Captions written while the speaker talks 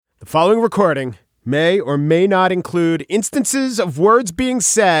The following recording may or may not include instances of words being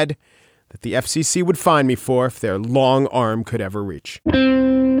said that the FCC would fine me for if their long arm could ever reach.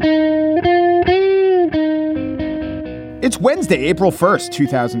 It's Wednesday, April 1st,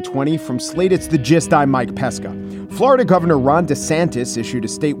 2020. From Slate, it's The Gist. I'm Mike Pesca. Florida Governor Ron DeSantis issued a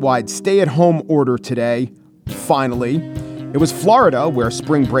statewide stay-at-home order today. Finally, it was Florida where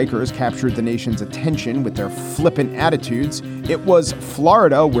spring breakers captured the nation's attention with their flippant attitudes. It was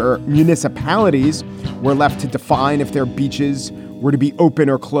Florida where municipalities were left to define if their beaches were to be open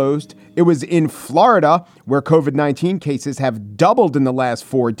or closed. It was in Florida where COVID-19 cases have doubled in the last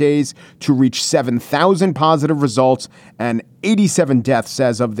 4 days to reach 7,000 positive results and 87 deaths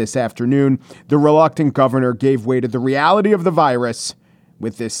as of this afternoon. The reluctant governor gave way to the reality of the virus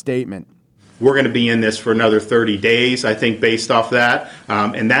with this statement. We're going to be in this for another 30 days, I think, based off that.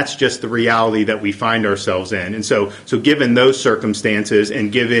 And that's just the reality that we find ourselves in. And so given those circumstances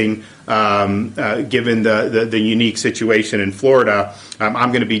and given the unique situation in Florida, I'm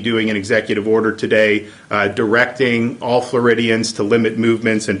going to be doing an executive order today directing all Floridians to limit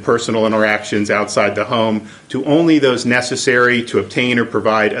movements and personal interactions outside the home to only those necessary to obtain or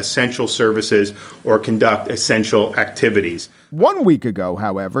provide essential services or conduct essential activities. 1 week ago,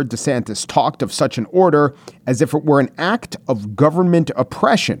 however, DeSantis talked of such an order as if it were an act of government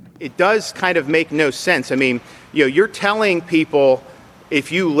oppression. It does kind of make no sense. I mean, you're telling people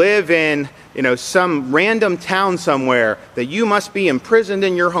if you live in, some random town somewhere that you must be imprisoned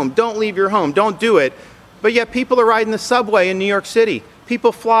in your home. Don't leave your home. Don't do it. But yet people are riding the subway in New York City.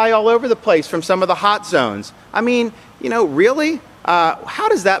 People fly all over the place from some of the hot zones. I mean, really? How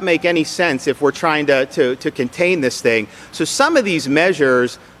does that make any sense if we're trying to contain this thing? So some of these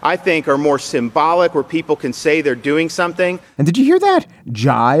measures, I think, are more symbolic where people can say they're doing something. And did you hear that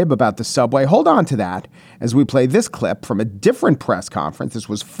jibe about the subway? Hold on to that as we play this clip from a different press conference. This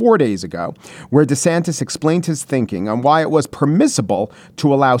was 4 days ago, where DeSantis explained his thinking on why it was permissible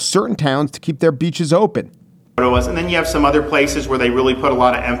to allow certain towns to keep their beaches open. And then you have some other places where they really put a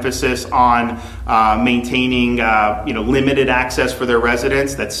lot of emphasis on maintaining, limited access for their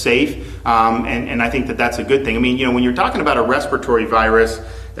residents that's safe. And I think that that's a good thing. I mean, when you're talking about a respiratory virus,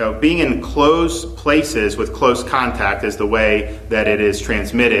 being in closed places with close contact is the way that it is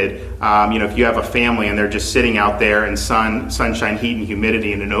transmitted. If you have a family and they're just sitting out there in sunshine, heat, and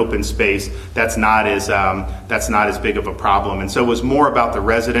humidity in an open space, that's not as big of a problem. And so it was more about the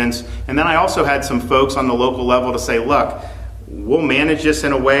residents. And then I also had some folks on the local level to say, look, we'll manage this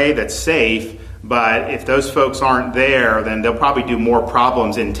in a way that's safe. But if those folks aren't there, then they'll probably do more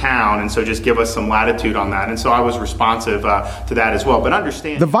problems in town. And so just give us some latitude on that. And so I was responsive to that as well. But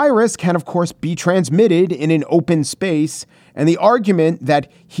understand the virus can, of course, be transmitted in an open space. And the argument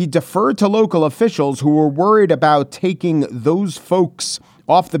that he deferred to local officials who were worried about taking those folks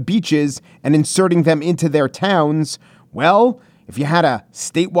off the beaches and inserting them into their towns. Well, if you had a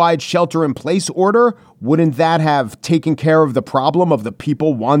statewide shelter-in-place order, wouldn't that have taken care of the problem of the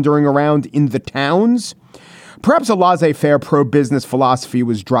people wandering around in the towns? Perhaps a laissez-faire pro-business philosophy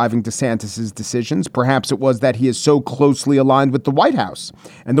was driving DeSantis' decisions. Perhaps it was that he is so closely aligned with the White House.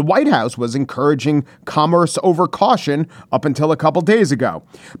 And the White House was encouraging commerce over caution up until a couple days ago.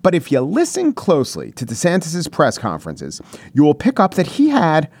 But if you listen closely to DeSantis' press conferences, you will pick up that he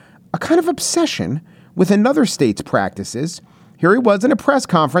had a kind of obsession with another state's practices. Here he was in a press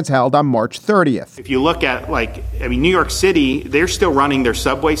conference held on March 30th. If you look at, New York City, they're still running their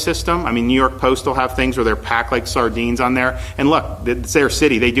subway system. I mean, New York Post will have things where they're packed like sardines on there. And look, it's their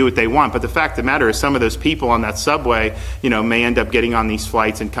city. They do what they want. But the fact of the matter is some of those people on that subway, may end up getting on these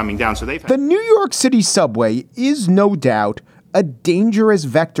flights and coming down. So the New York City subway is no doubt a dangerous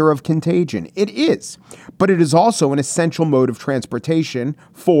vector of contagion. It is. But it is also an essential mode of transportation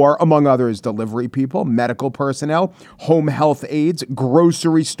for, among others, delivery people, medical personnel, home health aides,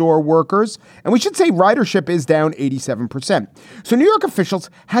 grocery store workers. And we should say ridership is down 87%. So New York officials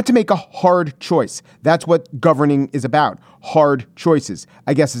had to make a hard choice. That's what governing is about. Hard choices.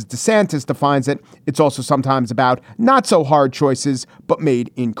 I guess as DeSantis defines it, it's also sometimes about not so hard choices, but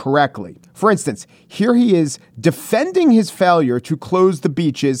made incorrectly. For instance, here he is defending his failure to close the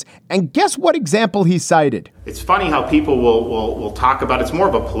beaches. And guess what example he cited? It's funny how people will talk about it's more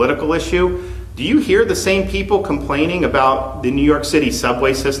of a political issue. Do you hear the same people complaining about the New York City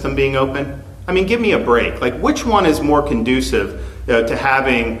subway system being open? I mean, give me a break. Which one is more conducive to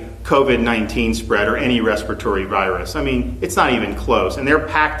having COVID-19 spread or any respiratory virus? I mean, it's not even close. And they're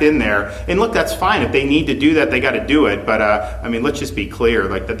packed in there. And look, that's fine. If they need to do that, they got to do it. But let's just be clear,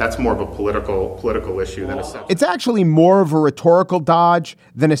 that's more of a political issue than a substantive. It's actually more of a rhetorical dodge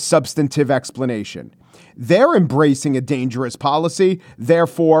than a substantive explanation. they're embracing a dangerous policy.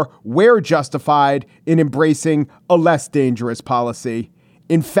 Therefore, we're justified in embracing a less dangerous policy.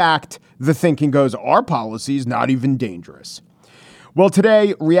 In fact, the thinking goes, our policy's not even dangerous. Well,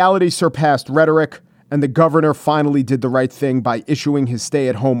 today, reality surpassed rhetoric, and the governor finally did the right thing by issuing his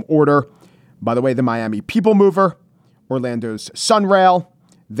stay-at-home order. By the way, the Miami People Mover, Orlando's Sunrail,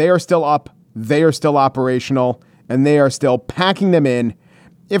 they are still up, they are still operational, and they are still packing them in,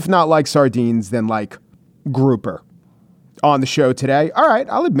 if not like sardines, then like grouper. On the show today, all right,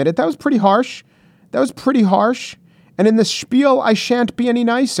 I'll admit it, that was pretty harsh. And in the spiel, I shan't be any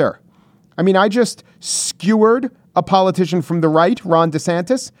nicer. I mean, I just skewered a politician from the right, Ron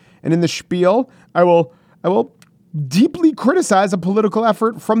DeSantis, and in the spiel, I will deeply criticize a political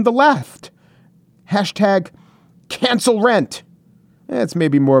effort from the left. Hashtag cancel rent. It's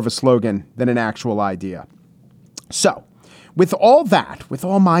maybe more of a slogan than an actual idea. So, with all that, with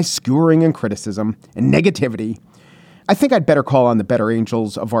all my skewering and criticism and negativity, I think I'd better call on the better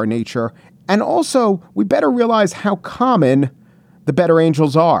angels of our nature. And also, we better realize how common the better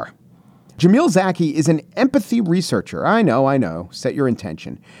angels are. Jamil Zaki is an empathy researcher. I know, set your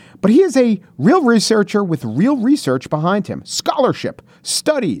intention. But he is a real researcher with real research behind him, scholarship,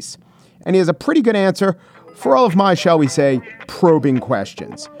 studies. And he has a pretty good answer for all of my, shall we say, probing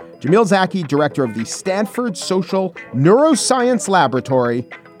questions. Jamil Zaki, director of the Stanford Social Neuroscience Laboratory,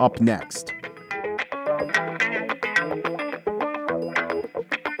 up next.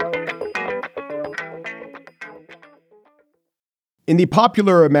 In the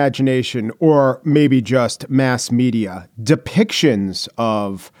popular imagination, or maybe just mass media, depictions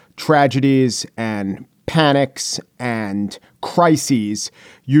of tragedies and panics and crises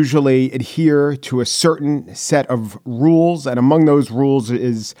usually adhere to a certain set of rules. And among those rules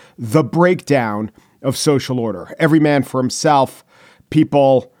is the breakdown of social order. Every man for himself,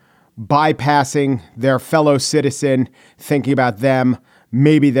 people bypassing their fellow citizen, thinking about them,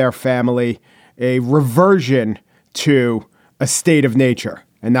 maybe their family, a reversion to a state of nature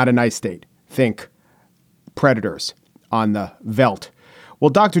and not a nice state. Think predators on the veldt. Well,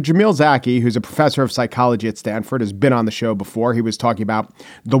 Dr. Jamil Zaki, who's a professor of psychology at Stanford, has been on the show before. He was talking about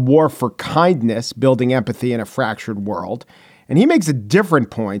the war for kindness, building empathy in a fractured world. And he makes a different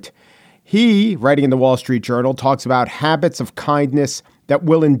point. He, writing in the Wall Street Journal, talks about habits of kindness that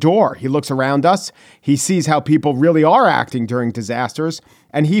will endure. He looks around us. He sees how people really are acting during disasters.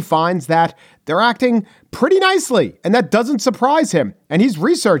 And he finds that they're acting pretty nicely. And that doesn't surprise him. And he's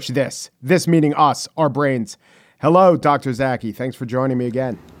researched this meaning us, our brains. Hello, Dr. Zaki. Thanks for joining me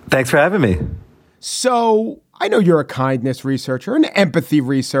again. Thanks for having me. So I know you're a kindness researcher, an empathy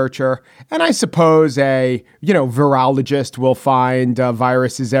researcher, and I suppose a, virologist will find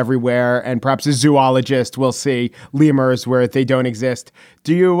viruses everywhere, and perhaps a zoologist will see lemurs where they don't exist.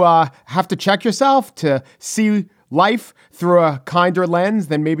 Do you have to check yourself to see life through a kinder lens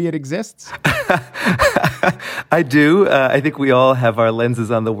than maybe it exists? I do. I think we all have our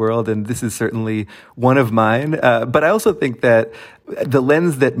lenses on the world, and this is certainly one of mine. But I also think that the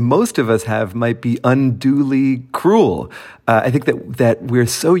lens that most of us have might be unduly cruel. I think that we're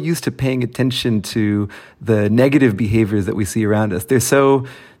so used to paying attention to the negative behaviors that we see around us. They're so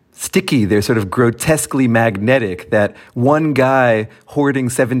sticky, they're sort of grotesquely magnetic that one guy hoarding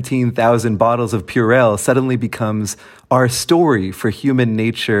 17,000 bottles of Purell suddenly becomes our story for human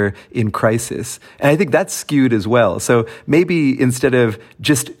nature in crisis. And I think that's skewed as well. So maybe instead of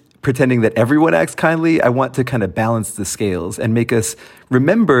just pretending that everyone acts kindly, I want to kind of balance the scales and make us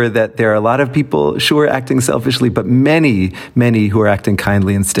remember that there are a lot of people, sure, acting selfishly, but many, many who are acting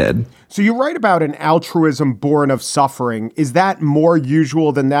kindly instead. So you write about an altruism born of suffering. Is that more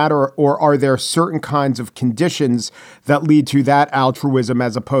usual than that, or are there certain kinds of conditions that lead to that altruism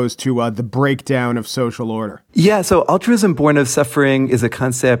as opposed to the breakdown of social order? Yeah, so altruism born of suffering is a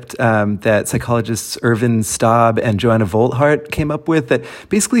concept that psychologists Ervin Staub and Joanna Volthart came up with that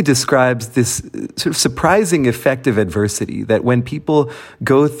basically describes this sort of surprising effect of adversity, that when people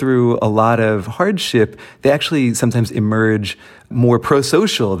go through a lot of hardship, they actually sometimes emerge more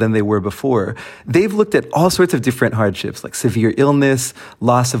pro-social than they were before. They've looked at all sorts of different hardships, like severe illness,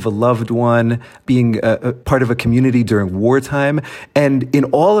 loss of a loved one, being a part of a community during wartime. And in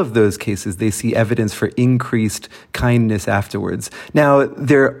all of those cases, they see evidence for increased kindness afterwards. Now,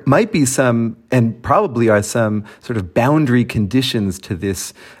 there might be some, and probably are some, sort of boundary conditions to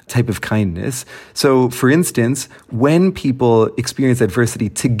this type of kindness. So, for instance, when people experience adversity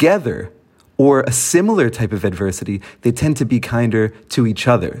together, or a similar type of adversity, they tend to be kinder to each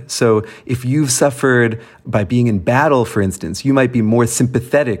other. So if you've suffered by being in battle, for instance, you might be more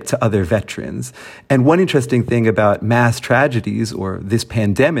sympathetic to other veterans. And one interesting thing about mass tragedies or this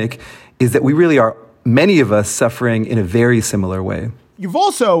pandemic is that we really are many of us suffering in a very similar way. You've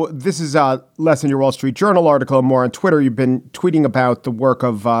also, this is less in your Wall Street Journal article, more on Twitter. You've been tweeting about the work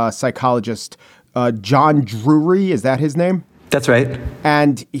of psychologist John Drury. Is that his name? That's right.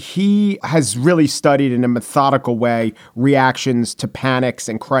 And he has really studied in a methodical way reactions to panics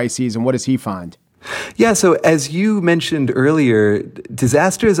and crises. And what does he find? Yeah, so as you mentioned earlier,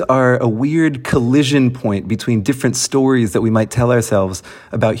 disasters are a weird collision point between different stories that we might tell ourselves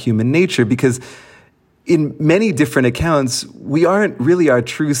about human nature, because in many different accounts, we aren't really our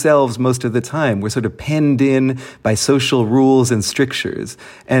true selves most of the time. We're sort of penned in by social rules and strictures.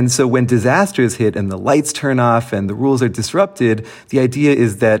 And so when disasters hit and the lights turn off and the rules are disrupted, the idea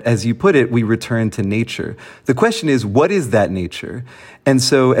is that, as you put it, we return to nature. The question is, what is that nature? And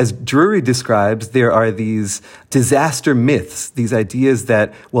so, as Drury describes, there are these disaster myths, these ideas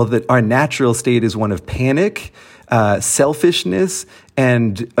that, well, that our natural state is one of panic, selfishness,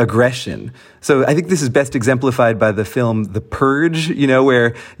 and aggression. So I think this is best exemplified by the film The Purge,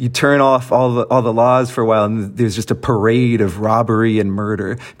 where you turn off all the laws for a while and there's just a parade of robbery and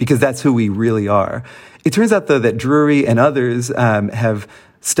murder, because that's who we really are. It turns out, though, that Drury and others have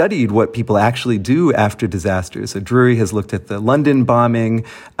studied what people actually do after disasters. So Drury has looked at the London bombing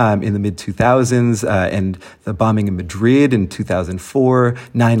in the mid-2000s and the bombing in Madrid in 2004,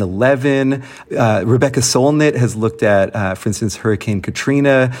 9/11. Rebecca Solnit has looked at, for instance, Hurricane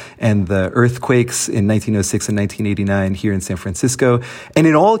Katrina and the earthquakes in 1906 and 1989 here in San Francisco. And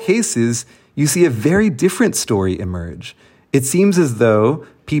in all cases, you see a very different story emerge. It seems as though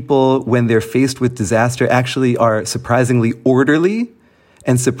people, when they're faced with disaster, actually are surprisingly orderly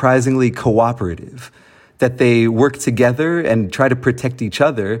and surprisingly cooperative, that they work together and try to protect each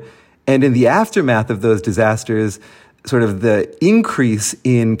other. And in the aftermath of those disasters, sort of the increase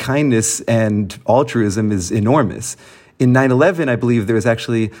in kindness and altruism is enormous. In 9/11, I believe there was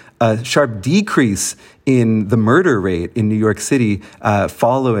actually a sharp decrease in the murder rate in New York City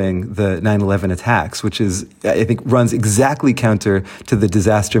following the 9/11 attacks, which is, I think, runs exactly counter to the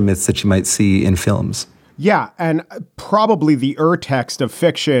disaster myths that you might see in films. Yeah, and probably the urtext of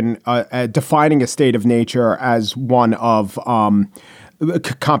fiction defining a state of nature as one of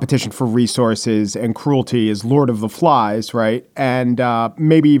competition for resources and cruelty is Lord of the Flies, right? And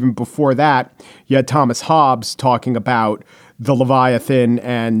maybe even before that, you had Thomas Hobbes talking about the Leviathan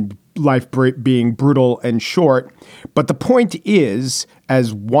and life being brutal and short. But the point is,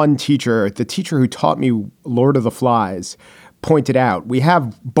 as one teacher, the teacher who taught me Lord of the Flies, pointed out, we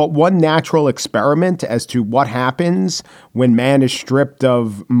have but one natural experiment as to what happens when man is stripped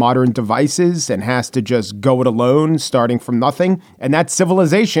of modern devices and has to just go it alone, starting from nothing. And that's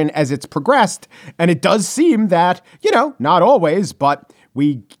civilization as it's progressed. And it does seem that, not always, but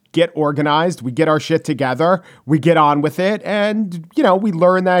we get organized, we get our shit together, we get on with it, and, we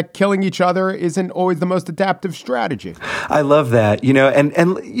learn that killing each other isn't always the most adaptive strategy. I love that, and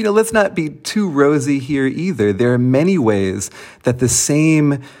let's not be too rosy here either. There are many ways that the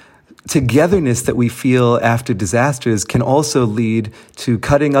same togetherness that we feel after disasters can also lead to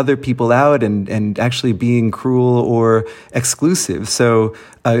cutting other people out and actually being cruel or exclusive. So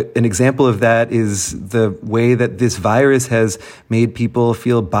an example of that is the way that this virus has made people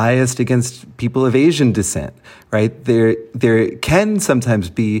feel biased against people of Asian descent, right? There can sometimes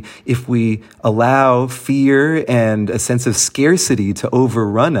be, if we allow fear and a sense of scarcity to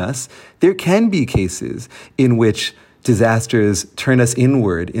overrun us, there can be cases in which disasters turn us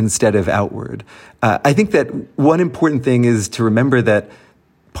inward instead of outward. I think that one important thing is to remember that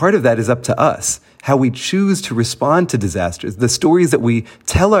part of that is up to us, how we choose to respond to disasters. The stories that we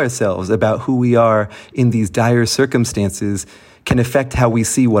tell ourselves about who we are in these dire circumstances can affect how we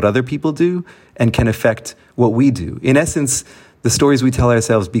see what other people do and can affect what we do. In essence, the stories we tell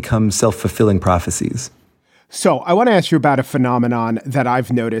ourselves become self-fulfilling prophecies. So I want to ask you about a phenomenon that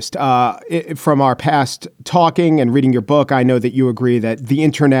I've noticed from our past talking and reading your book. I know that you agree that the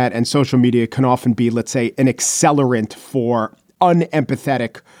internet and social media can often be, let's say, an accelerant for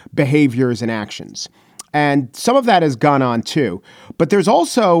unempathetic behaviors and actions. And some of that has gone on too. But there's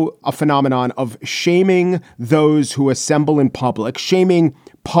also a phenomenon of shaming those who assemble in public, shaming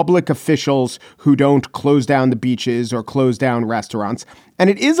public officials who don't close down the beaches or close down restaurants. And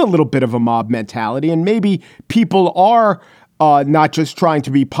it is a little bit of a mob mentality. And maybe people are not just trying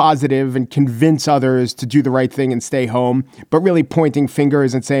to be positive and convince others to do the right thing and stay home, but really pointing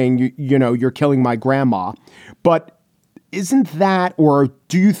fingers and saying, you're killing my grandma. But isn't that, or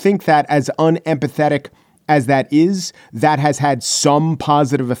do you think that as unempathetic as that is, that has had some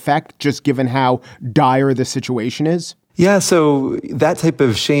positive effect, just given how dire the situation is? Yeah, so that type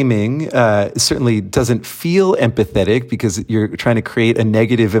of shaming certainly doesn't feel empathetic because you're trying to create a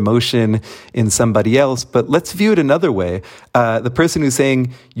negative emotion in somebody else. But let's view it another way. The person who's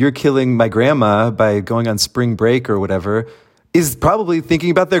saying, you're killing my grandma by going on spring break or whatever, is probably thinking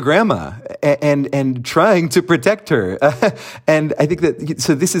about their grandma and trying to protect her. And I think that,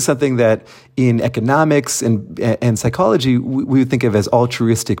 so this is something that in economics and psychology, we would think of as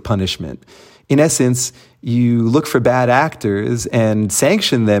altruistic punishment. In essence, you look for bad actors and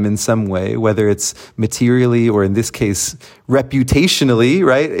sanction them in some way, whether it's materially or in this case, reputationally,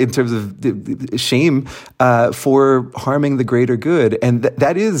 right, in terms of shame for harming the greater good. And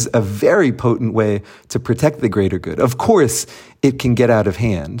that is a very potent way to protect the greater good. Of course, it can get out of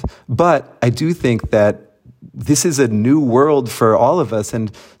hand, but I do think that this is a new world for all of us,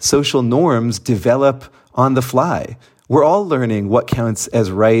 and social norms develop on the fly. We're all learning what counts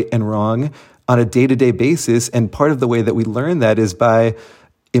as right and wrong on a day-to-day basis, and part of the way that we learn that is by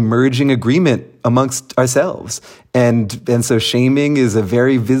emerging agreement amongst ourselves. And so shaming is a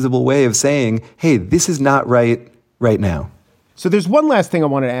very visible way of saying, hey, this is not right now. So there's one last thing I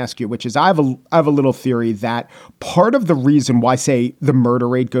wanted to ask you, which is I have a little theory that part of the reason why, say, the murder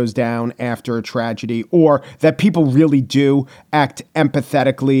rate goes down after a tragedy, or that people really do act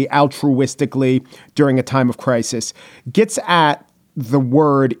empathetically, altruistically during a time of crisis, gets at the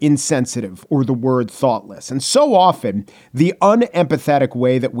word insensitive or the word thoughtless. And so often, the unempathetic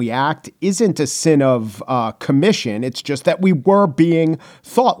way that we act isn't a sin of commission. It's just that we were being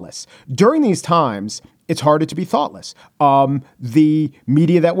thoughtless. During these times, it's harder to be thoughtless. The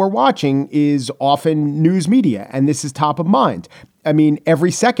media that we're watching is often news media, and this is top of mind. I mean,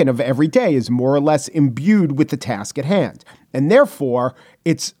 every second of every day is more or less imbued with the task at hand. And therefore,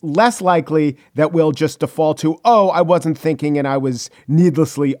 it's less likely that we'll just default to, oh, I wasn't thinking and I was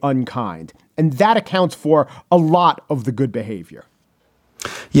needlessly unkind. And that accounts for a lot of the good behavior.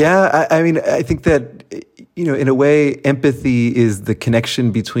 Yeah, I mean, I think that, in a way, empathy is the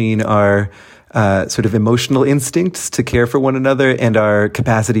connection between our sort of emotional instincts to care for one another and our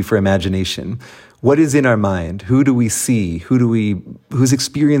capacity for imagination. What is in our mind? Who do we see? Whose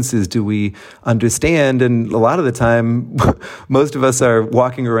experiences do we understand? And a lot of the time, most of us are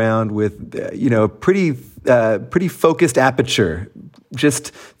walking around with, pretty focused aperture, just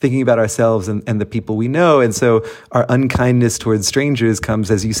thinking about ourselves and the people we know. And so our unkindness towards strangers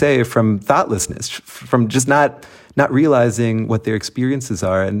comes, as you say, from thoughtlessness, from just not realizing what their experiences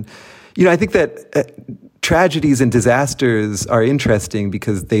are. And, I think that tragedies and disasters are interesting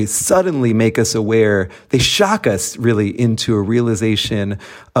because they suddenly make us aware, they shock us really into a realization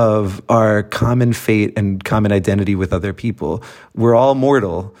of our common fate and common identity with other people. We're all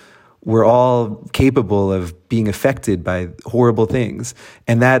mortal. We're all capable of being affected by horrible things.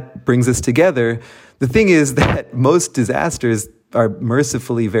 And that brings us together. The thing is that most disasters are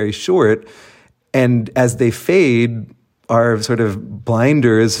mercifully very short. And as they fade, our sort of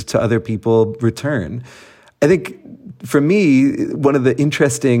blinders to other people return. I think for me, one of the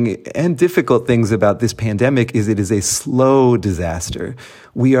interesting and difficult things about this pandemic is it is a slow disaster.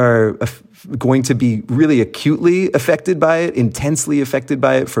 We are going to be really acutely affected by it, intensely affected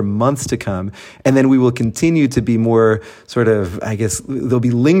by it for months to come. And then we will continue to be more sort of, I guess, there'll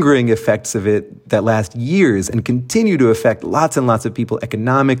be lingering effects of it that last years and continue to affect lots and lots of people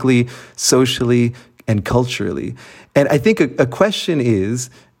economically, socially, and culturally. And I think a question is,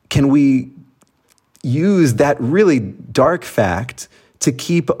 can we use that really dark fact to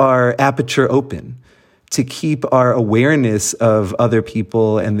keep our aperture open, to keep our awareness of other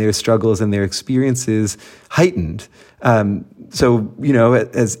people and their struggles and their experiences heightened? So,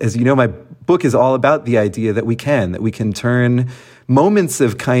 as you know, my book is all about the idea that we can turn moments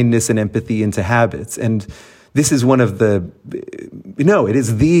of kindness and empathy into habits. And this is one of it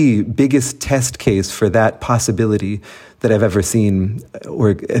is the biggest test case for that possibility that I've ever seen,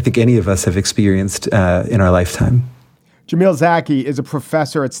 or I think any of us have experienced in our lifetime. Jamil Zaki is a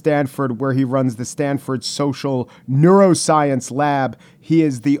professor at Stanford, where he runs the Stanford Social Neuroscience Lab. He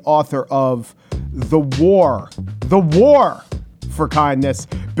is the author of The War for Kindness,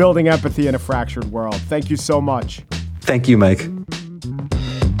 Building Empathy in a Fractured World. Thank you so much. Thank you, Mike.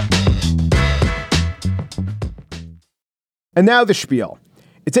 And now the spiel.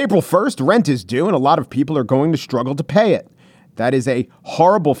 It's April 1st, rent is due, and a lot of people are going to struggle to pay it. That is a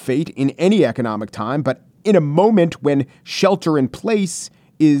horrible fate in any economic time, but in a moment when shelter in place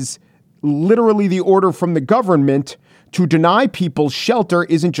is literally the order from the government, to deny people shelter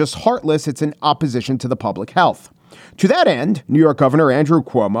isn't just heartless, it's in opposition to the public health. To that end, New York Governor Andrew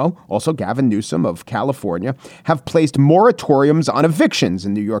Cuomo, also Gavin Newsom of California, have placed moratoriums on evictions.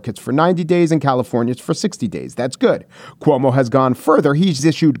 In New York, it's for 90 days. In California, it's for 60 days. That's good. Cuomo has gone further. He's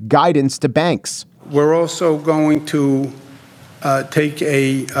issued guidance to banks. We're also going to take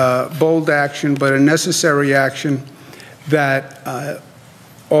a bold action, but a necessary action, that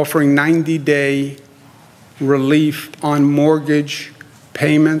offering 90-day relief on mortgage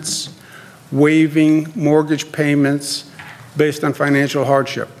payments, waiving mortgage payments based on financial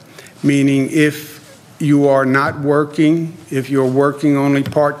hardship, meaning if you are not working, if you're working only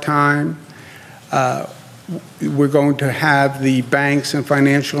part-time, we're going to have the banks and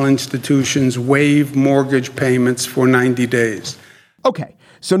financial institutions waive mortgage payments for 90 days. Okay,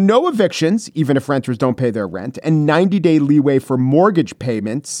 so no evictions, even if renters don't pay their rent, and 90-day leeway for mortgage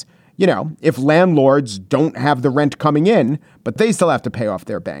payments, you know, if landlords don't have the rent coming in, but they still have to pay off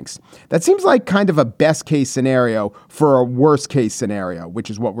their banks. That seems like kind of a best case scenario for a worst case scenario, which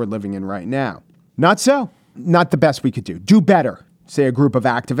is what we're living in right now. Not so. Not the best we could do. Do better, say a group of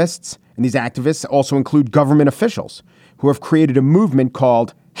activists. And these activists also include government officials who have created a movement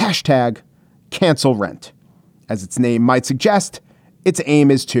called #CancelRent. As its name might suggest, its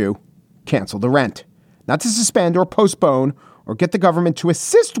aim is to cancel the rent, not to suspend or postpone or get the government to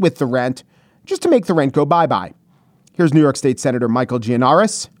assist with the rent, just to make the rent go bye-bye. Here's New York State Senator Michael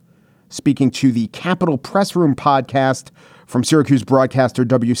Gianaris speaking to the Capitol Press Room podcast from Syracuse broadcaster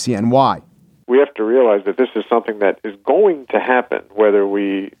WCNY. We have to realize that this is something that is going to happen, whether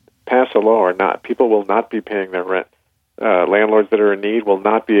we pass a law or not. People will not be paying their rent. Landlords that are in need will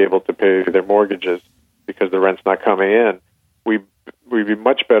not be able to pay their mortgages because the rent's not coming in. We'd be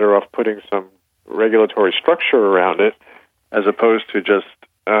much better off putting some regulatory structure around it as opposed to just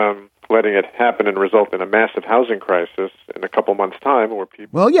letting it happen and result in a massive housing crisis in a couple months' time where people...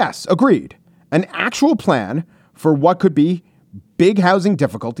 Well, yes, agreed. An actual plan for what could be big housing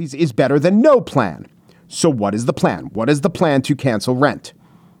difficulties is better than no plan. So what is the plan? What is the plan to cancel rent?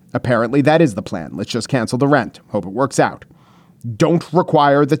 Apparently, that is the plan. Let's just cancel the rent. Hope it works out. Don't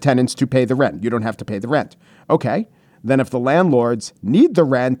require the tenants to pay the rent. You don't have to pay the rent. Okay. Then if the landlords need the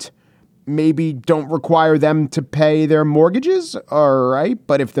rent, maybe don't require them to pay their mortgages. All right.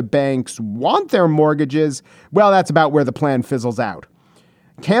 But if the banks want their mortgages, well, that's about where the plan fizzles out.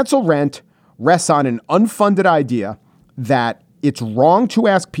 Cancel rent rests on an unfunded idea that it's wrong to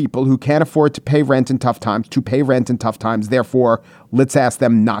ask people who can't afford to pay rent in tough times to pay rent in tough times. Therefore, let's ask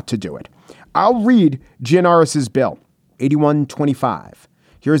them not to do it. I'll read Gianaris's bill, 8125.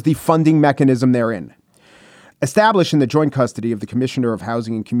 Here's the funding mechanism therein. Establish in the joint custody of the Commissioner of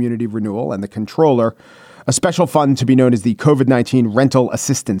Housing and Community Renewal and the Controller a special fund to be known as the COVID-19 Rental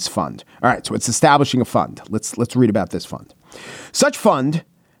Assistance Fund. All right, so it's establishing a fund. Let's read about this fund. Such fund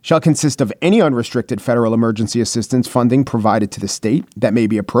shall consist of any unrestricted federal emergency assistance funding provided to the state that may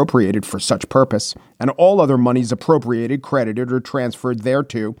be appropriated for such purpose, and all other monies appropriated, credited, or transferred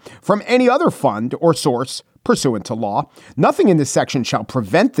thereto from any other fund or source pursuant to law. Nothing in this section shall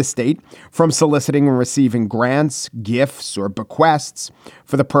prevent the state from soliciting and receiving grants, gifts, or bequests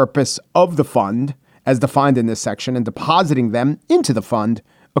for the purpose of the fund as defined in this section and depositing them into the fund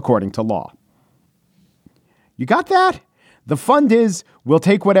according to law. You got that? The fund is, we'll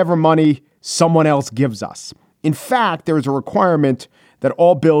take whatever money someone else gives us. In fact, there is a requirement that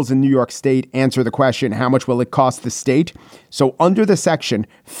all bills in New York State answer the question, how much will it cost the state? So under the section,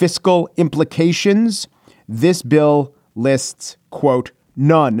 fiscal implications, this bill lists, quote,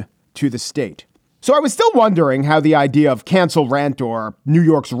 none to the state. So I was still wondering how the idea of cancel rent or New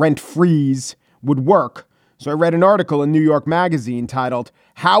York's rent freeze would work. So I read an article in New York Magazine titled,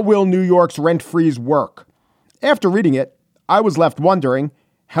 How Will New York's Rent Freeze Work? After reading it, I was left wondering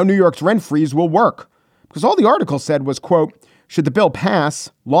how New York's rent freeze will work. Because all the article said was, quote, should the bill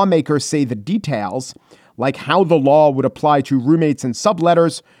pass, lawmakers say the details, like how the law would apply to roommates and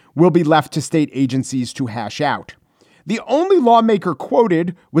subletters, will be left to state agencies to hash out. The only lawmaker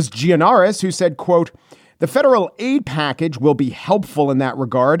quoted was Gianaris, who said, quote, the federal aid package will be helpful in that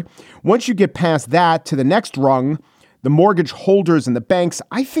regard. Once you get past that to the next rung, the mortgage holders and the banks,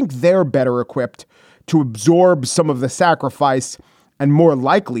 I think they're better equipped to absorb some of the sacrifice and more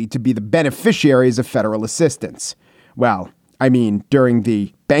likely to be the beneficiaries of federal assistance. Well, I mean, during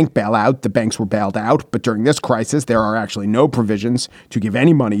the bank bailout, the banks were bailed out. But during this crisis, there are actually no provisions to give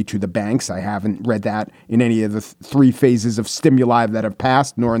any money to the banks. I haven't read that in any of the three phases of stimuli that have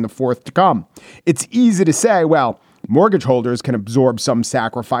passed, nor in the fourth to come. It's easy to say, well, mortgage holders can absorb some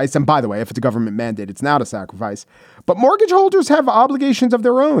sacrifice. And by the way, if it's a government mandate, it's not a sacrifice. But mortgage holders have obligations of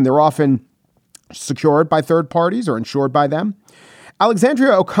their own. They're often secured by third parties or insured by them.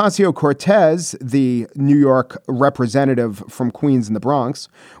 Alexandria Ocasio-Cortez, the New York representative from Queens and the Bronx,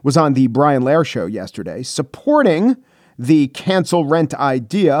 was on the Brian Lehrer show yesterday, supporting the cancel rent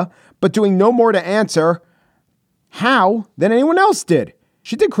idea, but doing no more to answer how than anyone else did.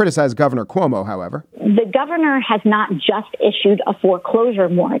 She did criticize Governor Cuomo, however. The governor has not just issued a foreclosure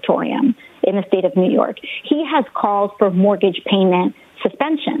moratorium in the state of New York. He has called for mortgage payment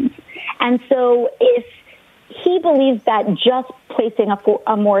suspensions. And so if he believes that just placing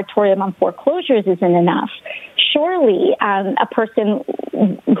a moratorium on foreclosures isn't enough, surely a person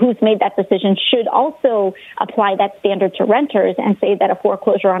who's made that decision should also apply that standard to renters and say that a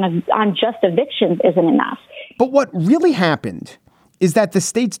foreclosure on just evictions isn't enough. But what really happened is that the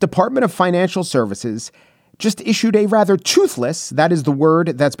state's Department of Financial Services just issued a rather toothless, that is the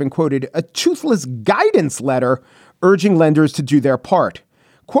word that's been quoted, a toothless guidance letter urging lenders to do their part.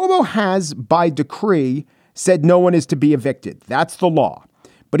 Cuomo has, by decree, said no one is to be evicted. That's the law.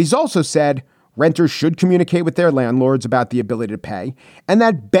 But he's also said renters should communicate with their landlords about the ability to pay, and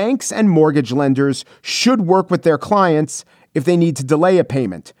that banks and mortgage lenders should work with their clients if they need to delay a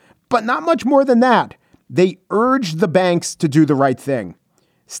payment. But not much more than that. They urged the banks to do the right thing.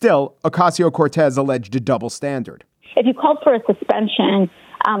 Still, Ocasio-Cortez alleged a double standard. If you called for a suspension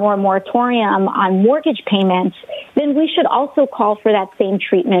or a moratorium on mortgage payments, then we should also call for that same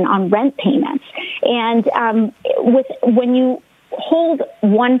treatment on rent payments. And when you hold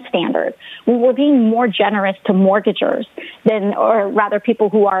one standard, we're being more generous to mortgagors or rather people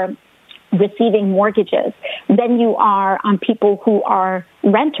who are receiving mortgages than you are on people who are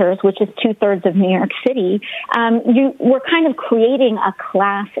renters, which is 2/3 of New York City. We're kind of creating a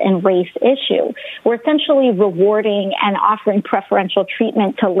class and race issue. We're essentially rewarding and offering preferential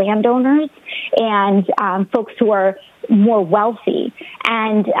treatment to landowners and folks who are more wealthy,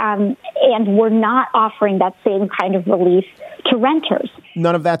 and we're not offering that same kind of relief to renters.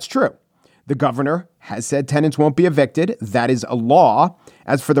 None of that's true. The governor has said tenants won't be evicted. That is a law.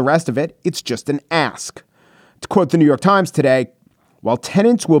 As for the rest of it, it's just an ask. To quote the New York Times today, while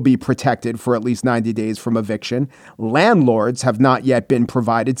tenants will be protected for at least 90 days from eviction, landlords have not yet been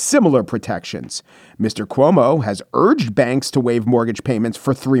provided similar protections. Mr. Cuomo has urged banks to waive mortgage payments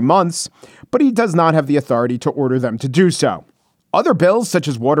for 3 months, but he does not have the authority to order them to do so. Other bills, such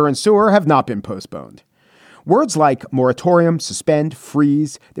as water and sewer, have not been postponed. Words like moratorium, suspend,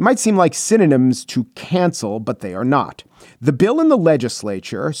 freeze, they might seem like synonyms to cancel, but they are not. The bill in the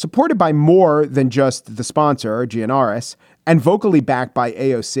legislature, supported by more than just the sponsor, GNRS, and vocally backed by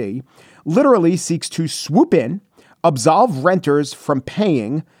AOC, literally seeks to swoop in, absolve renters from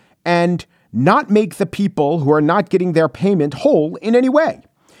paying, and not make the people who are not getting their payment whole in any way.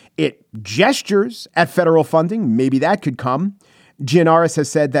 It gestures at federal funding. Maybe that could come. GNRS has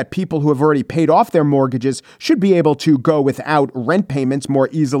said that people who have already paid off their mortgages should be able to go without rent payments more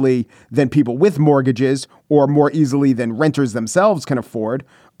easily than people with mortgages or more easily than renters themselves can afford.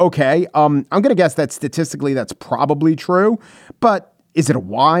 Okay, I'm going to guess that statistically that's probably true, but is it a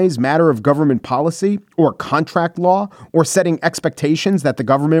wise matter of government policy or contract law or setting expectations that the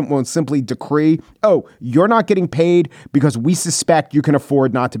government won't simply decree, oh, you're not getting paid because we suspect you can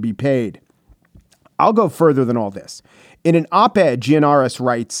afford not to be paid? I'll go further than all this. In an op-ed, GNRS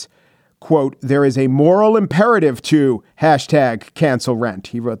writes, quote, there is a moral imperative to #cancel rent.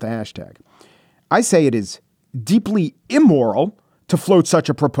 He wrote the hashtag. I say it is deeply immoral to float such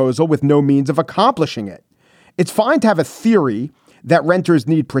a proposal with no means of accomplishing it. It's fine to have a theory that renters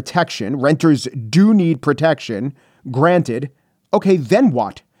need protection. Renters do need protection. Granted. Okay, then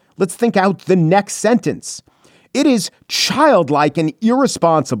what? Let's think out the next sentence. It is childlike and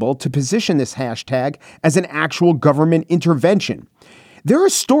irresponsible to position this hashtag as an actual government intervention. There are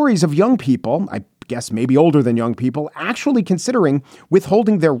stories of young people, I guess maybe older than young people, actually considering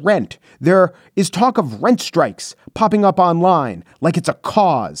withholding their rent. There is talk of rent strikes popping up online like it's a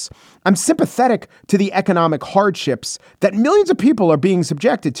cause. I'm sympathetic to the economic hardships that millions of people are being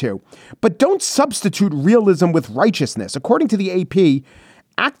subjected to, but don't substitute realism with righteousness. According to the AP,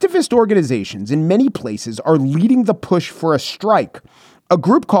 activist organizations in many places are leading the push for a strike. A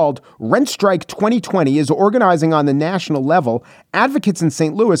group called Rent Strike 2020 is organizing on the national level. Advocates in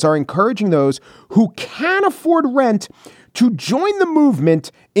St. Louis are encouraging those who can afford rent to join the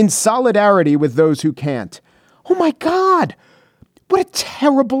movement in solidarity with those who can't. Oh my God, what a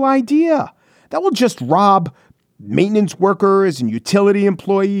terrible idea. That will just rob maintenance workers and utility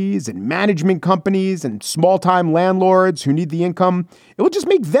employees and management companies and small-time landlords who need the income. It will just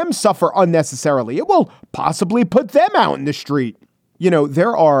make them suffer unnecessarily. It will possibly put them out in the street. You know,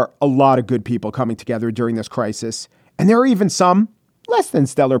 there are a lot of good people coming together during this crisis, and there are even some less than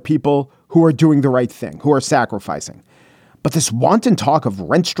stellar people who are doing the right thing, who are sacrificing. But this wanton talk of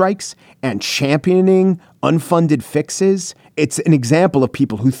rent strikes and championing unfunded fixes, it's an example of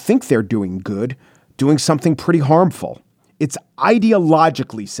people who think they're doing good, doing something pretty harmful. It's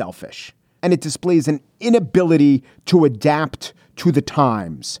ideologically selfish, and it displays an inability to adapt to the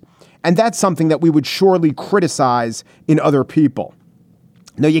times. And that's something that we would surely criticize in other people.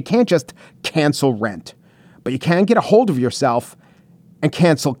 No, you can't just cancel rent, but you can get a hold of yourself and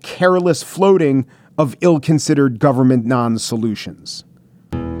cancel careless floating of ill-considered government non-solutions.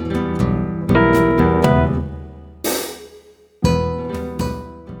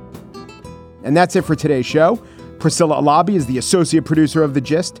 And that's it for today's show. Priscilla Alabi is the associate producer of The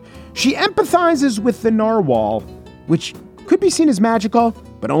Gist. She empathizes with the narwhal, which could be seen as magical,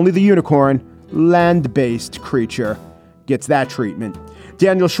 but only the unicorn, land-based creature, gets that treatment.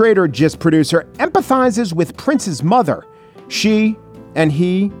 Daniel Schrader, Gist producer, empathizes with Prince's mother. She and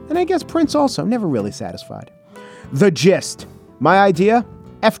he, and I guess Prince also, never really satisfied. The Gist. My idea?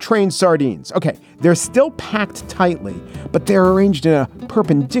 F-train sardines. Okay, they're still packed tightly, but they're arranged in a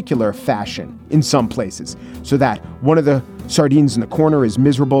perpendicular fashion in some places, so that one of the sardines in the corner is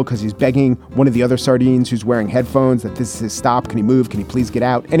miserable because he's begging one of the other sardines who's wearing headphones that this is his stop. Can he move? Can he please get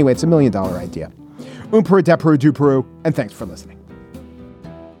out? Anyway, it's $1 million idea. Peru, de Peru, du Peru, and thanks for listening.